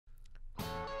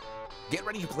Get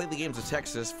ready to play the games of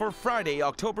Texas for Friday,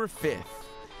 October 5th.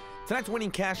 Tonight's winning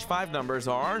Cash 5 numbers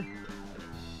are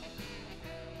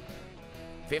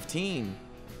 15,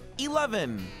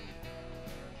 11,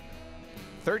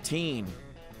 13,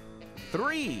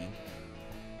 3,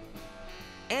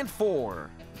 and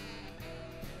 4.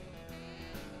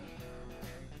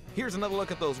 Here's another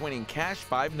look at those winning Cash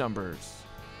 5 numbers.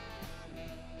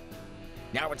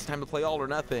 Now it's time to play All or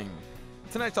Nothing.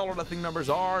 Tonight's All or Nothing numbers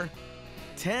are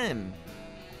 10,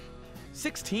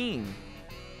 16,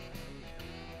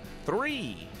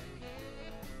 3,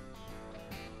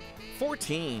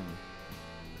 14,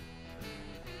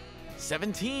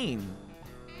 17,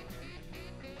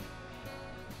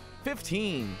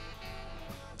 15,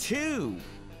 2,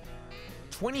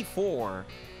 24,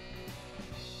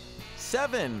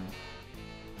 7,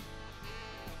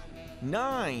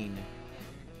 9,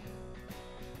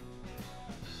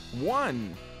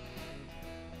 1,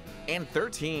 and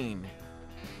 13.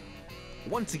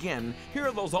 Once again, here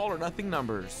are those All or Nothing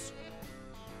numbers.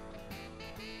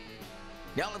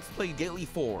 Now let's play Daily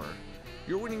 4.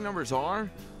 Your winning numbers are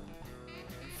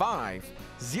 5,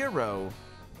 0,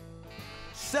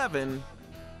 7,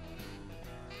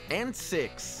 and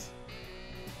 6.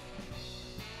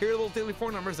 Here are those Daily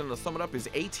 4 numbers, and to sum it up is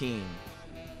 18.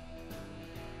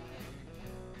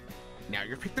 Now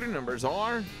your Pick 3 numbers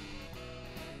are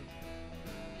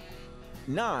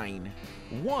 9,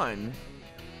 1,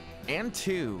 and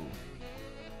 2.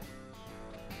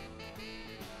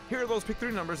 Here are those Pick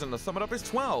 3 numbers, and to sum it up is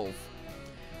 12.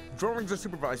 Drawings are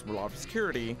supervised by Law of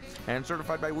Security and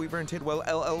certified by Weaver and Tidwell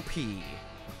LLP.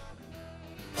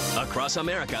 Across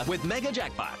America with Mega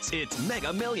Jackpots, it's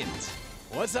Mega Millions.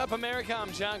 What's up, America?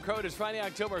 I'm John Crow. It's Friday,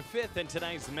 October 5th, and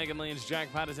tonight's Mega Millions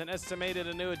jackpot is an estimated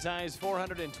annuitized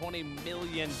 $420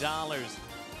 million.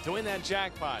 To win that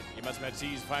jackpot, you must match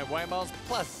these 5 white balls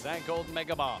plus that gold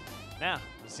mega ball. Now,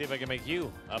 let's see if I can make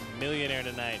you a millionaire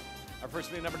tonight. Our first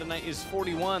winning number tonight is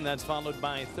 41. That's followed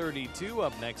by 32.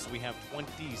 Up next, we have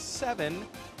 27.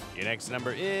 Your next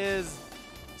number is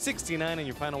 69, and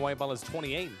your final white ball is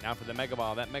 28. Now for the mega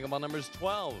ball. That mega ball number is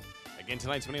 12. Again,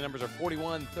 tonight's winning numbers are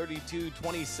 41, 32,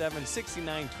 27,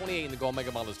 69, 28, and the gold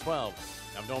mega ball is 12.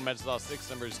 Now, if no one matches all 6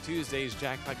 numbers, Tuesday's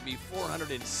jackpot could be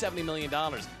 $470 million.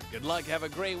 Good luck, have a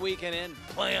great weekend, and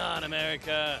play on,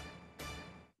 America.